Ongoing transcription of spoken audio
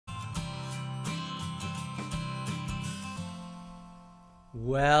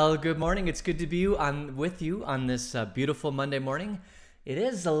Well, good morning. It's good to be with you on this beautiful Monday morning. It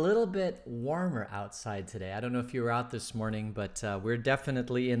is a little bit warmer outside today. I don't know if you were out this morning, but we're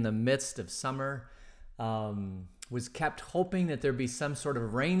definitely in the midst of summer. Was kept hoping that there'd be some sort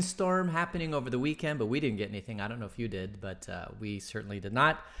of rainstorm happening over the weekend, but we didn't get anything. I don't know if you did, but we certainly did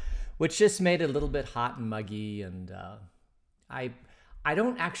not, which just made it a little bit hot and muggy. And I I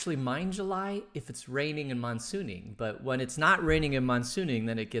don't actually mind July if it's raining and monsooning, but when it's not raining and monsooning,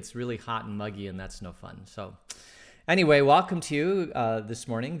 then it gets really hot and muggy, and that's no fun. So, anyway, welcome to you this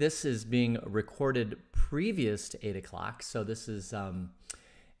morning. This is being recorded previous to 8 o'clock, so this is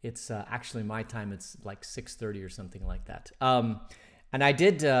it's actually my time. It's like 6:30 or something like that. And I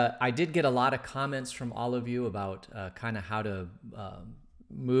did get a lot of comments from all of you about kind of how to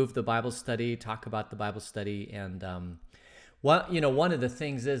move the Bible study, talk about the Bible study, and one of the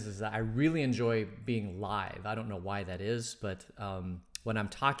things is that I really enjoy being live. I don't know why that is, but when I'm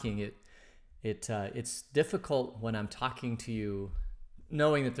talking, it's difficult when I'm talking to you,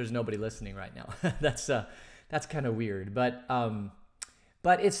 knowing that there's nobody listening right now. That's kind of weird, but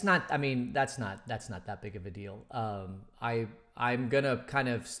it's not. I mean, that's not that big of a deal. I'm gonna kind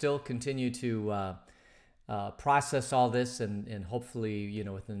of still continue to process all this, and hopefully,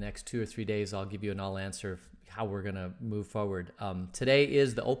 within the next 2 or 3 days, I'll give you an all answer of how we're gonna move forward. Today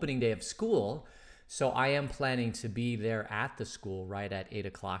is the opening day of school, so I am planning to be there at the school right at 8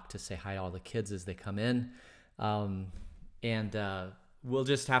 o'clock to say hi to all the kids as they come in, and we'll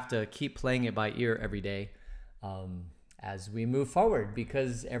just have to keep playing it by ear every day as we move forward,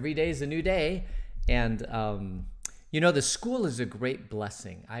 because every day is a new day, and the school is a great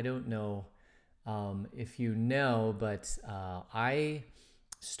blessing. I don't know if you know, but I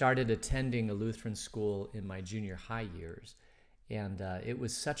started attending a Lutheran school in my junior high years, and it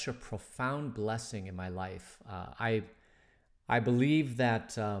was such a profound blessing in my life. I believe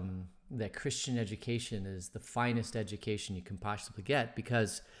that that Christian education is the finest education you can possibly get,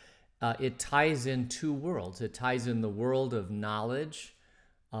 because it ties in two worlds. It ties in the world of knowledge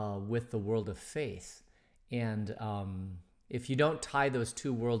with the world of faith, and if you don't tie those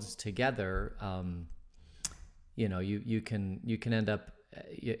two worlds together, you can end up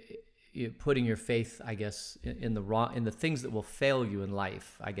putting your faith, I guess, in the things that will fail you in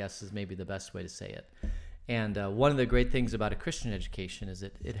life, I guess, is maybe the best way to say it. And one of the great things about a Christian education is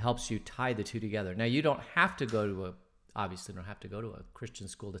it helps you tie the two together. Now, you don't have to go to obviously don't have to go to a Christian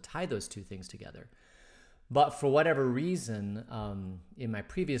school to tie those two things together. But for whatever reason, in my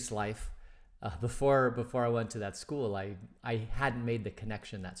previous life, before I went to that school, I hadn't made the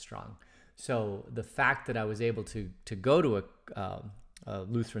connection that strong. So the fact that I was able to go to a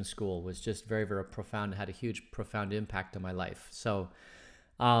Lutheran school was just very, very profound. It had a huge, profound impact on my life. So,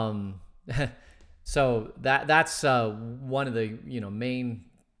 so that's one of the main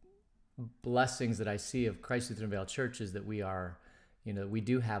blessings that I see of Christ Lutheran Vale Church, is that we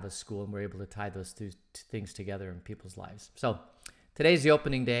do have a school, and we're able to tie those two things together in people's lives. So today's the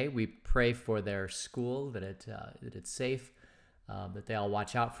opening day. We pray for their school, that it's safe, that they all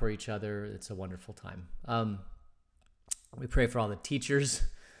watch out for each other. It's a wonderful time. We pray for all the teachers,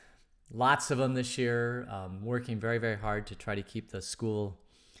 lots of them this year, working very, very hard to try to keep the school,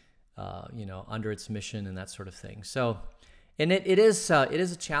 under its mission and that sort of thing. So, and it is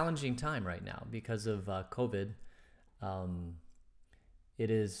a challenging time right now because of COVID. It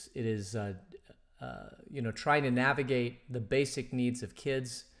is trying to navigate the basic needs of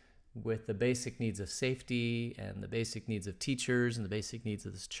kids with the basic needs of safety, and the basic needs of teachers, and the basic needs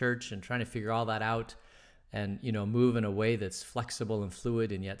of this church, and trying to figure all that out, and move in a way that's flexible and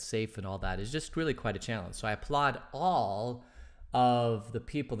fluid and yet safe, and all that is just really quite a challenge. So I applaud all of the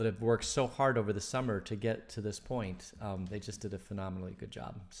people that have worked so hard over the summer to get to this point. They just did a phenomenally good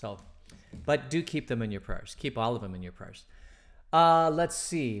job. So, but do keep them in your prayers. Keep all of them in your prayers. Let's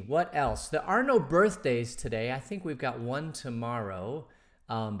see, what else? There are no birthdays today. I think we've got one tomorrow,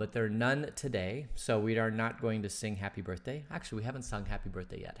 but there are none today. So we are not going to sing happy birthday. Actually, we haven't sung happy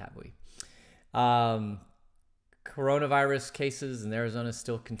birthday yet, have we? Coronavirus cases in Arizona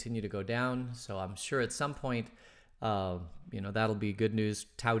still continue to go down. So I'm sure at some point, that'll be good news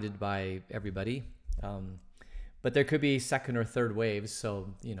touted by everybody. But there could be second or third waves.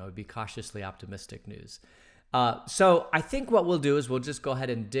 So, it'd be cautiously optimistic news. So I think what we'll do is we'll just go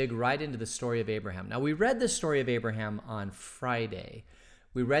ahead and dig right into the story of Abraham. Now, we read the story of Abraham on Friday.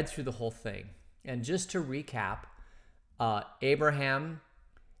 We read through the whole thing. And just to recap, Abraham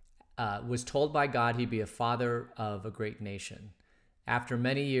was told by God he'd be a father of a great nation. After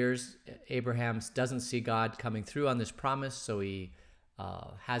many years, Abraham doesn't see God coming through on this promise, so he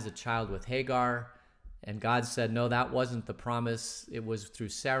has a child with Hagar, And God said, no, that wasn't the promise. It was through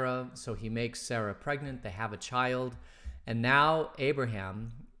Sarah. So he makes Sarah pregnant. They have a child. And now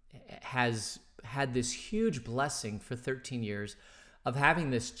Abraham has had this huge blessing for 13 years of having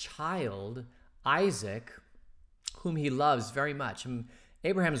this child, Isaac, whom he loves very much.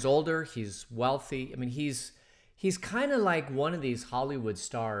 Abraham's older. He's wealthy. I mean, he's kind of like one of these Hollywood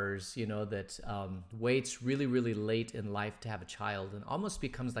stars, that waits really, really late in life to have a child and almost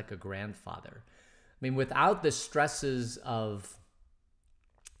becomes like a grandfather. I mean, without the stresses of,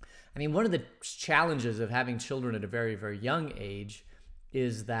 one of the challenges of having children at a very, very young age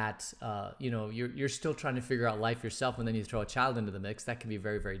is that, you're still trying to figure out life yourself, and then you throw a child into the mix. That can be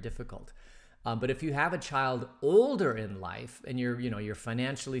very, very difficult. But if you have a child older in life and you're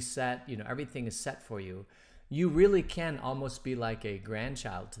financially set, everything is set for you, you really can almost be like a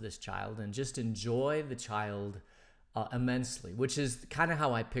grandchild to this child and just enjoy the child immensely, which is kind of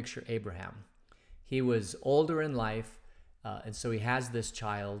how I picture Abraham. He was older in life, and so he has this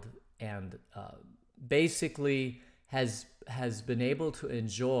child, and basically has been able to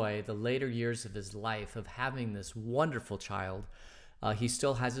enjoy the later years of his life of having this wonderful child. He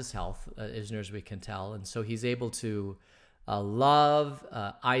still has his health, as near as we can tell, and so he's able to love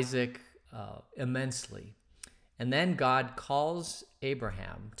Isaac immensely. And then God calls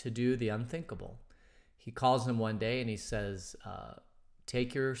Abraham to do the unthinkable. He calls him one day and he says,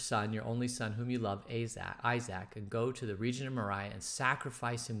 take your son, your only son whom you love, Isaac, and go to the region of Moriah and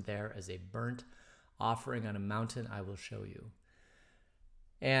sacrifice him there as a burnt offering on a mountain I will show you.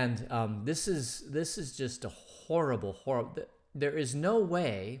 And this is just a horrible. There is no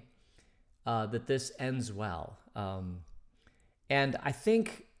way that this ends well. And I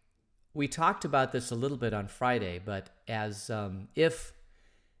think we talked about this a little bit on Friday, but as if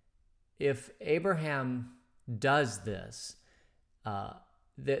Abraham does this,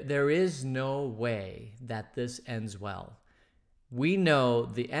 there is no way that this ends well. We know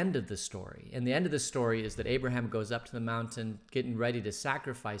the end of the story, and the end of the story is that Abraham goes up to the mountain getting ready to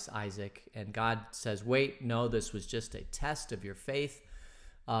sacrifice Isaac, and God says, wait, no, this was just a test of your faith.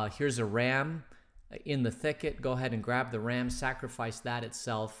 Here's a ram in the thicket. Go ahead and grab the ram, sacrifice that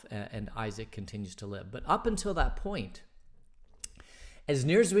itself, and Isaac continues to live. But up until that point, as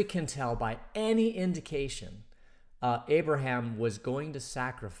near as we can tell by any indication, Abraham was going to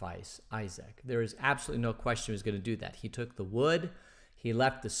sacrifice Isaac. There is absolutely no question he was going to do that. He took the wood, he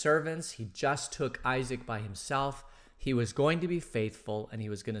left the servants, he just took Isaac by himself. He was going to be faithful, and he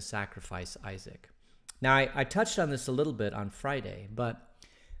was going to sacrifice Isaac. Now, I touched on this a little bit on Friday, but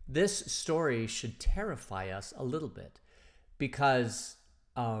this story should terrify us a little bit because,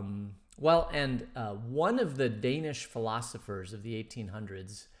 one of the Danish philosophers of the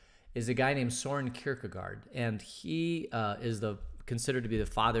 1800s is a guy named Soren Kierkegaard, and he is considered to be the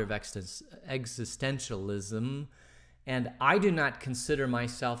father of existentialism, and I do not consider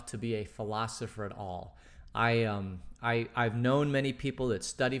myself to be a philosopher at all. I've known many people that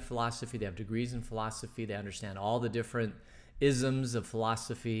study philosophy, they have degrees in philosophy, they understand all the different isms of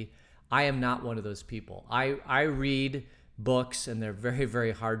philosophy. I am not one of those people. I read books, and they're very,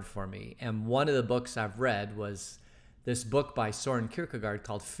 very hard for me, and one of the books I've read was this book by Soren Kierkegaard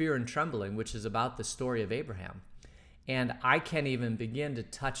called Fear and Trembling, which is about the story of Abraham. And I can't even begin to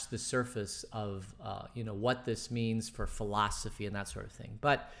touch the surface of what this means for philosophy and that sort of thing.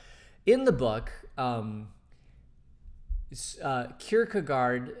 But in the book,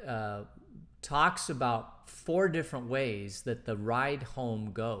 Kierkegaard talks about 4 different ways that the ride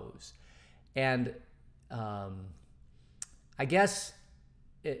home goes. And I guess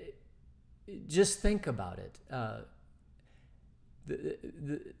just think about it.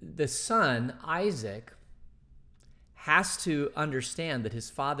 The son, Isaac, has to understand that his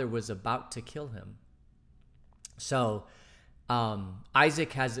father was about to kill him. So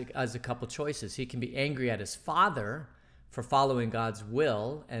Isaac has a couple choices. He can be angry at his father for following God's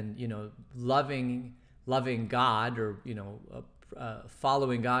will and, loving God, or,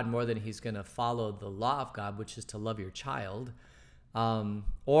 following God more than he's going to follow the law of God, which is to love your child.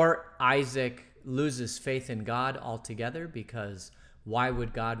 Or Isaac loses faith in God altogether, because why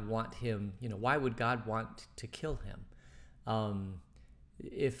would God want him, why would God want to kill him?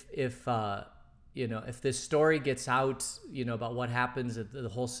 If this story gets out, about what happens, the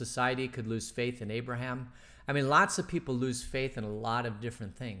whole society could lose faith in Abraham. I mean, lots of people lose faith in a lot of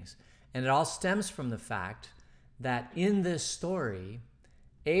different things. And it all stems from the fact that in this story,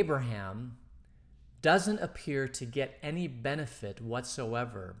 Abraham doesn't appear to get any benefit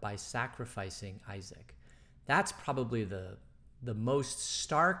whatsoever by sacrificing Isaac. That's probably the most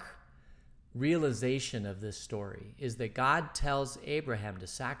stark realization of this story, is that God tells Abraham to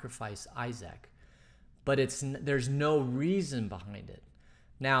sacrifice Isaac, but there's no reason behind it.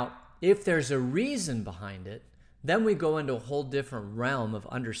 Now, if there's a reason behind it, then we go into a whole different realm of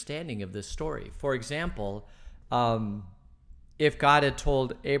understanding of this story. For example, if God had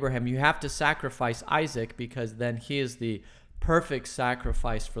told Abraham, you have to sacrifice Isaac because then he is the perfect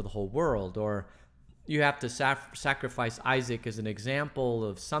sacrifice for the whole world, or you have to sacrifice Isaac as an example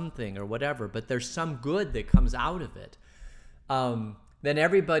of something or whatever, but there's some good that comes out of it, then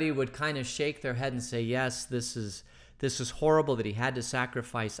everybody would kind of shake their head and say, yes, this is horrible that he had to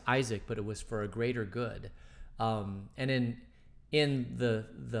sacrifice Isaac, but it was for a greater good. And in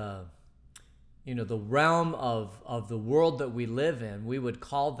the realm of the world that we live in, we would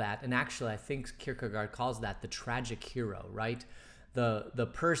call that, and actually I think Kierkegaard calls that the tragic hero, right? The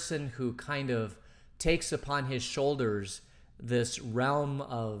person who kind of takes upon his shoulders this realm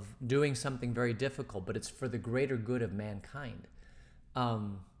of doing something very difficult, but it's for the greater good of mankind.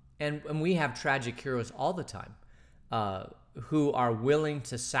 And we have tragic heroes all the time who are willing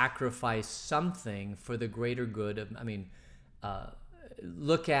to sacrifice something for the greater good of,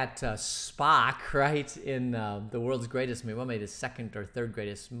 look at Spock, right, in the world's greatest movie, well, maybe the second or third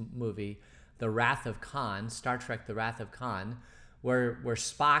greatest movie, The Wrath of Khan, Star Trek The Wrath of Khan, where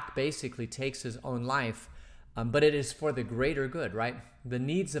Spock basically takes his own life, but it is for the greater good, right? The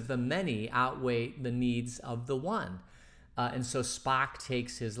needs of the many outweigh the needs of the one. And so Spock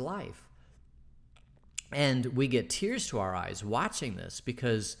takes his life. And we get tears to our eyes watching this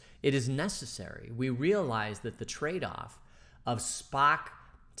because it is necessary. We realize that the trade-off of Spock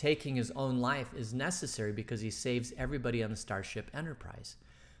taking his own life is necessary because he saves everybody on the Starship Enterprise.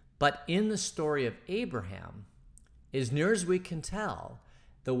 But in the story of Abraham, as near as we can tell,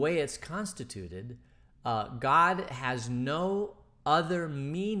 the way it's constituted, God has no other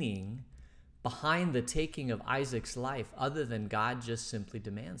meaning behind the taking of Isaac's life other than God just simply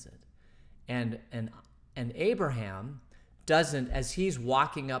demands it. And Abraham doesn't, as he's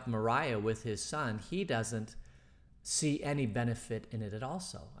walking up Moriah with his son, he doesn't see any benefit in it at all.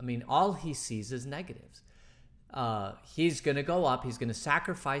 All he sees is negatives. He's going to go up, he's going to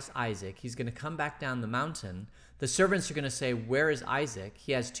sacrifice Isaac, he's going to come back down the mountain. The servants are going to say, where is Isaac?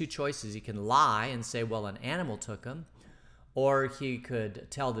 He has two choices. He can lie and say, well, an animal took him, or he could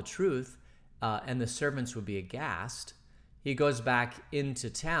tell the truth, and the servants would be aghast. He goes back into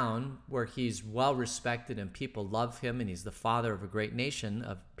town where he's well respected and people love him, and he's the father of a great nation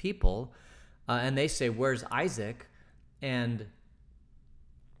of people. And they say, where's Isaac? And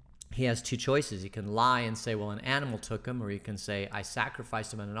he has two choices. He can lie and say, well, an animal took him, or he can say, I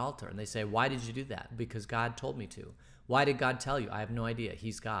sacrificed him on an altar. And they say, why did you do that? Because God told me to. Why did God tell you? I have no idea.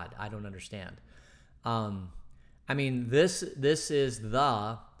 He's God. I don't understand. This is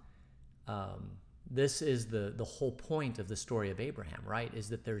the whole point of the story of Abraham, right? Is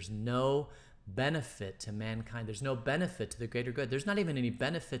that there's no benefit to mankind. There's no benefit to the greater good. There's not even any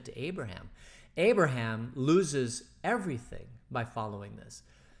benefit to Abraham. Abraham loses everything by following this.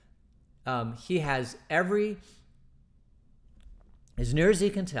 He has as near as he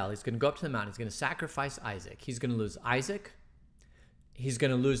can tell, he's going to go up to the mountain. He's going to sacrifice Isaac. He's going to lose Isaac. He's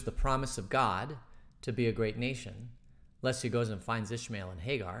going to lose the promise of God to be a great nation, unless he goes and finds Ishmael and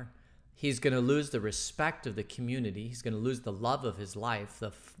Hagar. He's going to lose the respect of the community. He's going to lose the love of his life.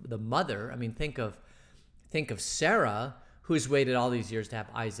 The mother, think of Sarah, who's waited all these years to have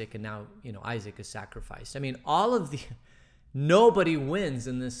Isaac, and now, Isaac is sacrificed. Nobody wins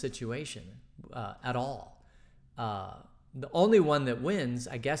in this situation at all. The only one that wins,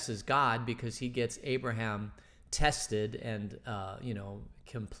 I guess, is God, because he gets Abraham tested and,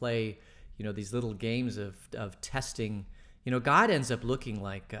 can play, these little games of testing. God ends up looking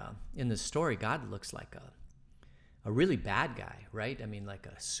like, in the story, God looks like a really bad guy, right? Like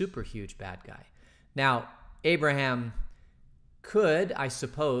a super huge bad guy. Now, Abraham could, I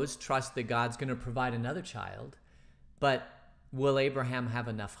suppose, trust that God's going to provide another child, but will Abraham have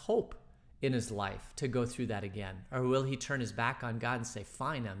enough hope in his life to go through that again? Or will he turn his back on God and say,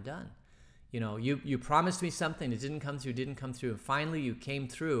 fine, I'm done. You promised me something, it didn't come through, and finally you came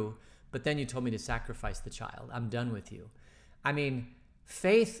through, but then you told me to sacrifice the child. I'm done with you.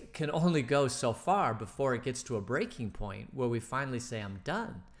 Faith can only go so far before it gets to a breaking point where we finally say, I'm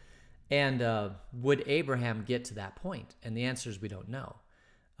done. And would Abraham get to that point? And the answer is we don't know.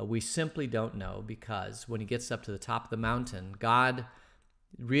 We simply don't know, because when he gets up to the top of the mountain, God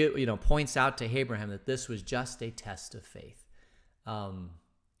points out to Abraham that this was just a test of faith. Now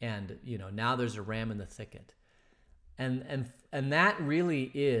there's a ram in the thicket. And that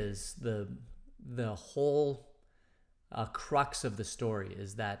really is the whole crux of the story,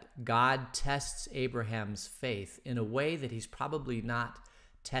 is that God tests Abraham's faith in a way that he's probably not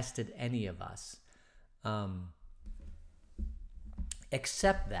tested any of us. Um,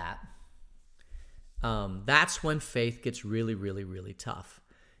 except that, that's when faith gets really, really, really tough,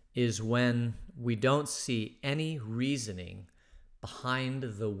 is when we don't see any reasoning behind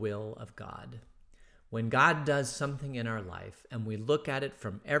the will of God. When God does something in our life and we look at it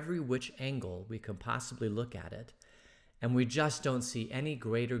from every which angle we can possibly look at it, and we just don't see any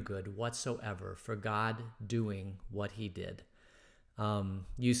greater good whatsoever for God doing what he did.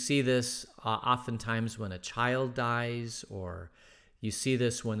 You see this oftentimes when a child dies, or you see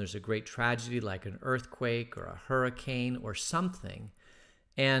this when there's a great tragedy like an earthquake or a hurricane or something.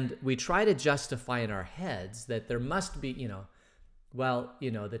 And we try to justify in our heads that there must be,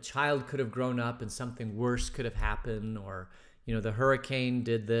 the child could have grown up and something worse could have happened, or, the hurricane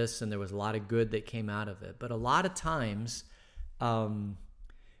did this and there was a lot of good that came out of it. But a lot of times,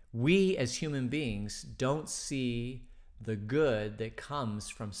 we as human beings don't see the good that comes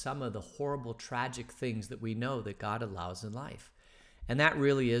from some of the horrible, tragic things that we know that God allows in life. And that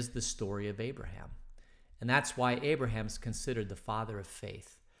really is the story of Abraham. And that's why Abraham's considered the father of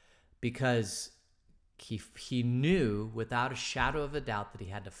faith, because he knew without a shadow of a doubt that he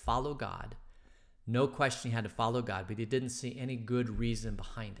had to follow God. No question he had to follow God, but he didn't see any good reason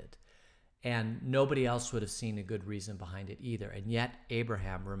behind it. And nobody else would have seen a good reason behind it either. And yet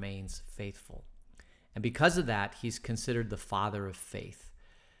Abraham remains faithful. And because of that, he's considered the father of faith.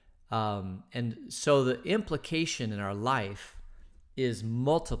 And so the implication in our life is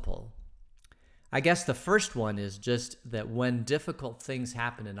multiple. I guess the first one is just that when difficult things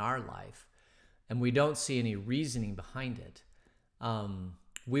happen in our life and we don't see any reasoning behind it,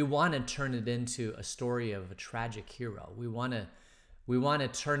 we want to turn it into a story of a tragic hero. We want to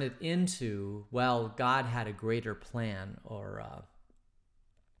turn it into, well, God had a greater plan, or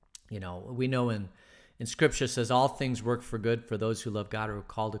we know in Scripture says all things work for good for those who love God or are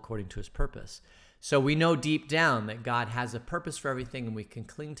called according to his purpose. So we know deep down that God has a purpose for everything, and we can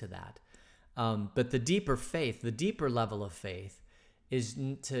cling to that. But the deeper faith, the deeper level of faith, is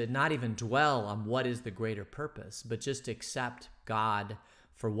to not even dwell on what is the greater purpose, but just accept God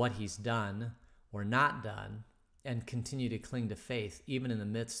for what he's done or not done, and continue to cling to faith, even in the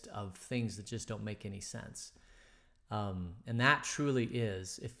midst of things that just don't make any sense. And that truly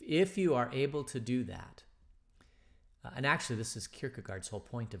is, if you are able to do that, and actually this is Kierkegaard's whole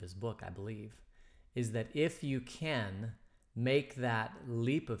point of his book, I believe, is that if you can make that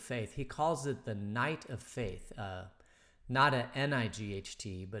leap of faith, he calls it the knight of faith, not a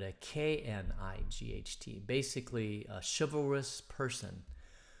N-I-G-H-T, but a K-N-I-G-H-T, basically a chivalrous person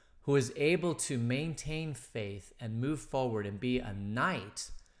who is able to maintain faith and move forward and be a knight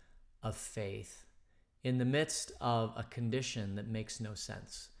of faith in the midst of a condition that makes no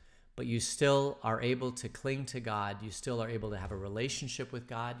sense. But you still are able to cling to God. You still are able to have a relationship with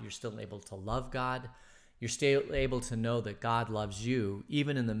God. You're still able to love God. You're still able to know that God loves you,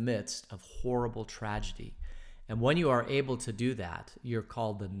 even in the midst of horrible tragedy. And when you are able to do that, you're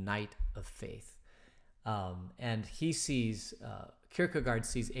called the knight of faith. And Kierkegaard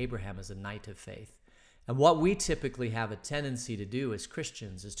sees Abraham as a knight of faith. And what we typically have a tendency to do as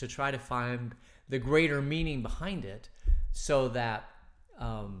Christians is to try to find the greater meaning behind it, so that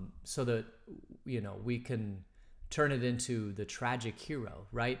we can turn it into the tragic hero,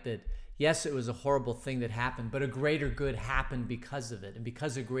 right? That yes, it was a horrible thing that happened, but a greater good happened because of it. And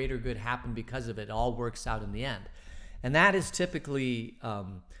because a greater good happened because of it, it all works out in the end. And that is typically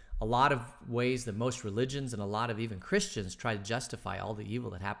a lot of ways that most religions and a lot of even Christians try to justify all the evil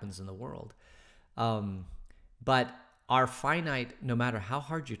that happens in the world. But our finite, no matter how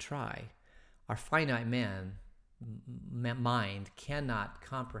hard you try, our finite mind cannot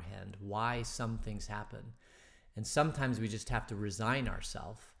comprehend why some things happen. And sometimes we just have to resign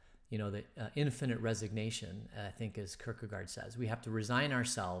ourselves. The infinite resignation, I think, as Kierkegaard says. We have to resign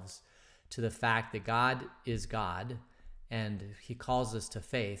ourselves to the fact that God is God, and he calls us to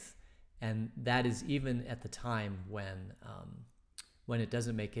faith. And that is even at the time when it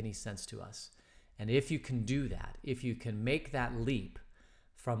doesn't make any sense to us. And if you can do that, if you can make that leap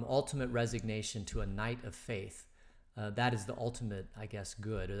from ultimate resignation to a knight of faith, that is the ultimate, I guess,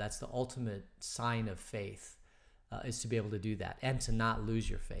 good, or that's the ultimate sign of faith, is to be able to do that and to not lose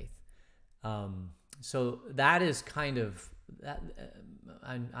your faith. So that is kind of that.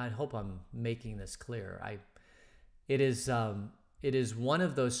 I hope I'm making this clear. It is one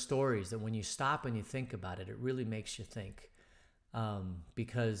of those stories that when you stop and you think about it, it really makes you think.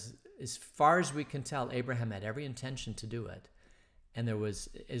 Because as far as we can tell, Abraham had every intention to do it. And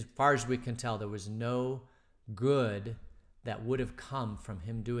as far as we can tell, there was no good that would have come from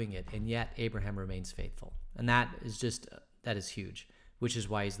him doing it. And yet Abraham remains faithful. And that is huge, which is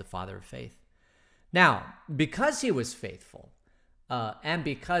why he's the father of faith. Now, because he was faithful, and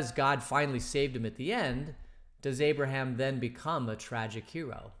because God finally saved him at the end, does Abraham then become a tragic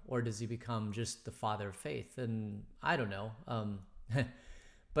hero? Or does he become just the father of faith? And I don't know.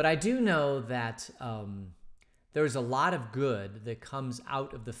 But I do know that there's a lot of good that comes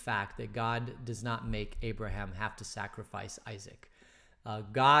out of the fact that God does not make Abraham have to sacrifice Isaac.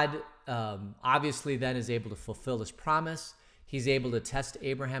 God obviously then is able to fulfill his promise. He's able to test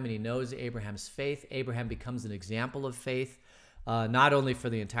Abraham, and he knows Abraham's faith. Abraham becomes an example of faith, not only for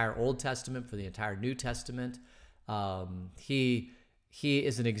the entire Old Testament, for the entire New Testament. He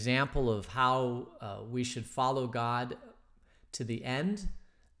is an example of how we should follow God to the end,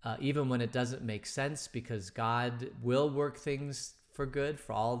 even when it doesn't make sense, because God will work things for good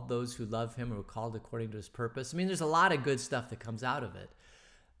for all those who love him or are called according to his purpose. I mean, there's a lot of good stuff that comes out of it.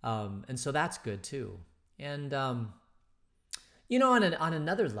 And so that's good too. And, on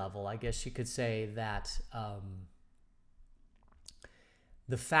another level, I guess you could say that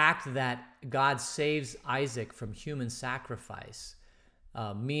the fact that God saves Isaac from human sacrifice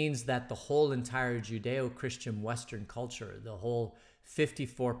means that the whole entire Judeo-Christian Western culture, the whole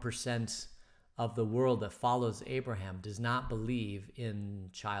 54% of the world that follows Abraham, does not believe in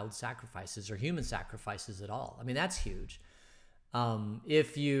child sacrifices or human sacrifices at all. I mean, that's huge.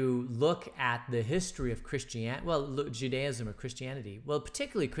 If you look at the history of Christianity, Judaism or Christianity,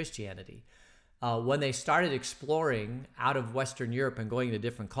 particularly Christianity, when they started exploring out of Western Europe and going to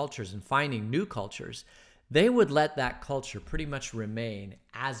different cultures and finding new cultures, they would let that culture pretty much remain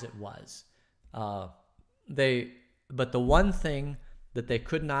as it was. But the one thing that they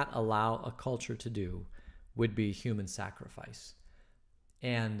could not allow a culture to do would be human sacrifice.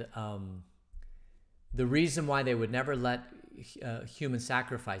 And the reason why they would never let human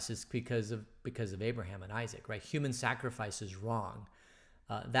sacrifice is because of Abraham and Isaac, right? Human sacrifice is wrong.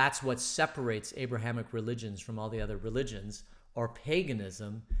 That's what separates Abrahamic religions from all the other religions, or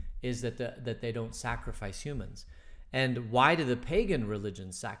paganism, is that they don't sacrifice humans. And why do the pagan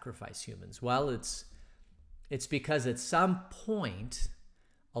religions sacrifice humans? Well, it's because at some point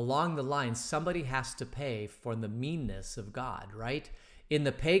along the line, somebody has to pay for the meanness of God, right? In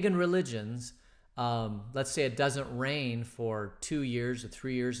the pagan religions, let's say it doesn't rain for 2 years or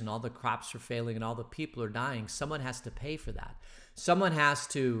 3 years and all the crops are failing and all the people are dying. Someone has to pay for that. Someone has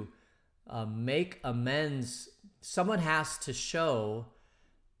to make amends. Someone has to show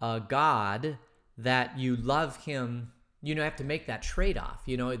God that you love him. You have to make that trade-off,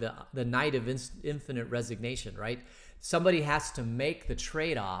 the night of infinite resignation, right? Somebody has to make the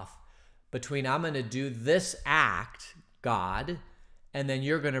trade-off between, I'm going to do this act, God, and then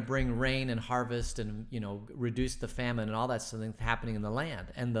you're going to bring rain and harvest and, reduce the famine and all that something happening in the land.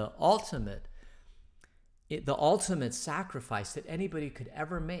 And the ultimate sacrifice that anybody could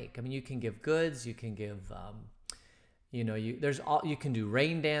ever make. I mean, you can give goods, you can give, you can do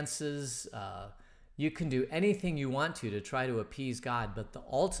rain dances, you can do anything you want to try to appease God, but the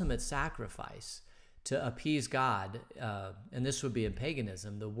ultimate sacrifice to appease God, and this would be in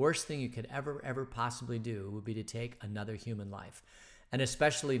paganism, the worst thing you could ever possibly do would be to take another human life. And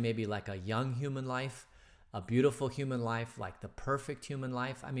especially maybe like a young human life, a beautiful human life, like the perfect human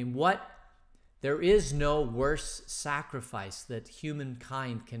life. I mean, there is no worse sacrifice that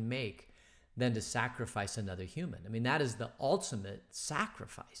humankind can make than to sacrifice another human. I mean, that is the ultimate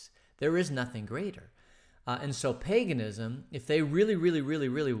sacrifice. There is nothing greater. And so paganism, if they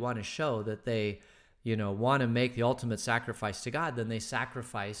really want to show that they, want to make the ultimate sacrifice to God, then they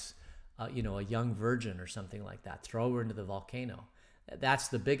sacrifice, a young virgin or something like that, throw her into the volcano. That's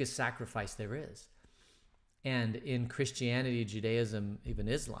the biggest sacrifice there is. And in Christianity, Judaism, even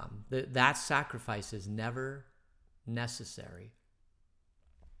Islam, that sacrifice is never necessary.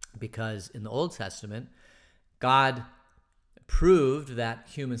 Because in the Old Testament, God proved that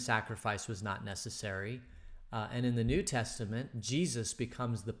human sacrifice was not necessary. And in the New Testament, Jesus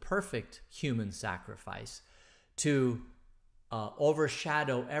becomes the perfect human sacrifice to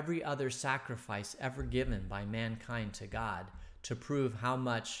overshadow every other sacrifice ever given by mankind to God, to prove how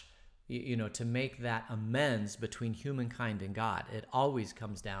much, to make that amends between humankind and God. It always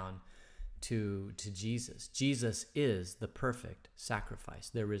comes down to Jesus. Jesus is the perfect sacrifice.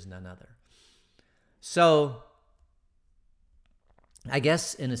 There is none other. So I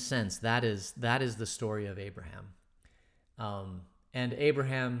guess in a sense that is the story of Abraham. And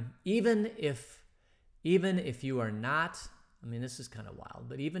Abraham, even if you are not, I mean, this is kind of wild,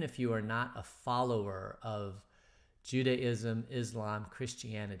 but even if you are not a follower of Judaism, Islam,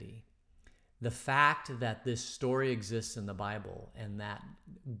 Christianity, the fact that this story exists in the Bible and that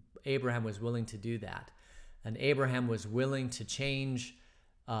Abraham was willing to do that, and Abraham was willing to change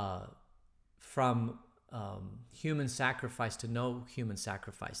from human sacrifice to no human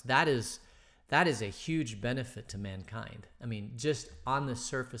sacrifice. That is a huge benefit to mankind. I mean, just on the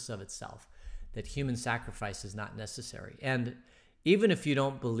surface of itself, that human sacrifice is not necessary. And even if you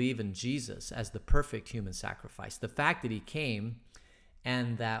don't believe in Jesus as the perfect human sacrifice, the fact that he came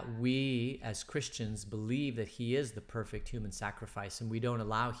and that we as Christians believe that he is the perfect human sacrifice and we don't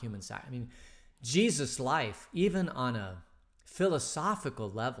allow human sacrifice. I mean, Jesus' life, even on a philosophical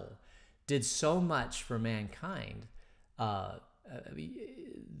level, did so much for mankind. But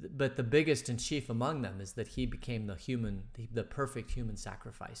the biggest and chief among them is that he became the perfect human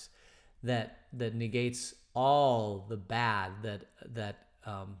sacrifice that negates all the bad that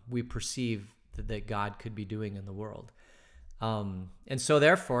we perceive that God could be doing in the world. And so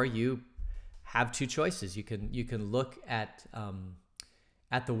therefore you have two choices. You can look at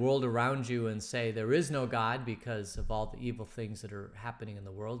the world around you and say there is no God because of all the evil things that are happening in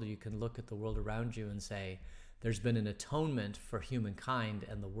the world, or you can look at the world around you and say there's been an atonement for humankind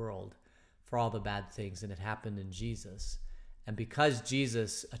and the world for all the bad things, and it happened in Jesus. And because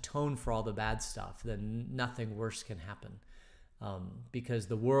Jesus atoned for all the bad stuff, then nothing worse can happen, because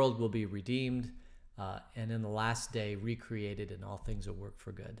the world will be redeemed and in the last day recreated, and all things will work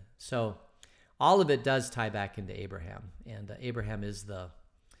for good. So all of it does tie back into Abraham, and Abraham is the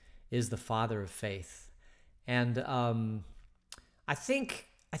father of faith. And I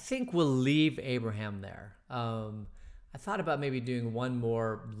think we'll leave Abraham there. I thought about maybe doing one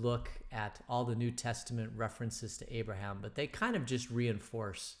more look at all the New Testament references to Abraham, but they kind of just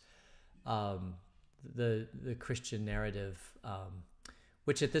reinforce the Christian narrative,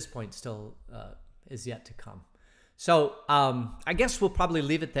 which at this point still is yet to come. So I guess we'll probably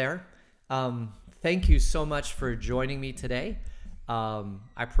leave it there. Thank you so much for joining me today.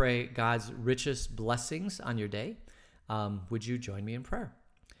 I pray God's richest blessings on your day. Would you join me in prayer?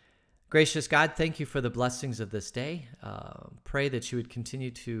 Gracious God, thank you for the blessings of this day. Pray that you would continue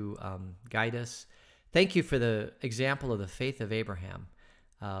to guide us. Thank you for the example of the faith of Abraham.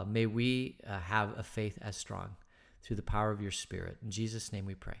 May we have a faith as strong through the power of your Spirit. In Jesus' name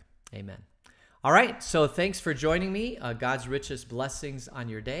we pray. Amen. All right, so thanks for joining me. God's richest blessings on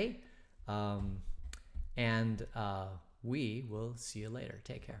your day. And we will see you later.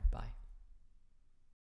 Take care. Bye.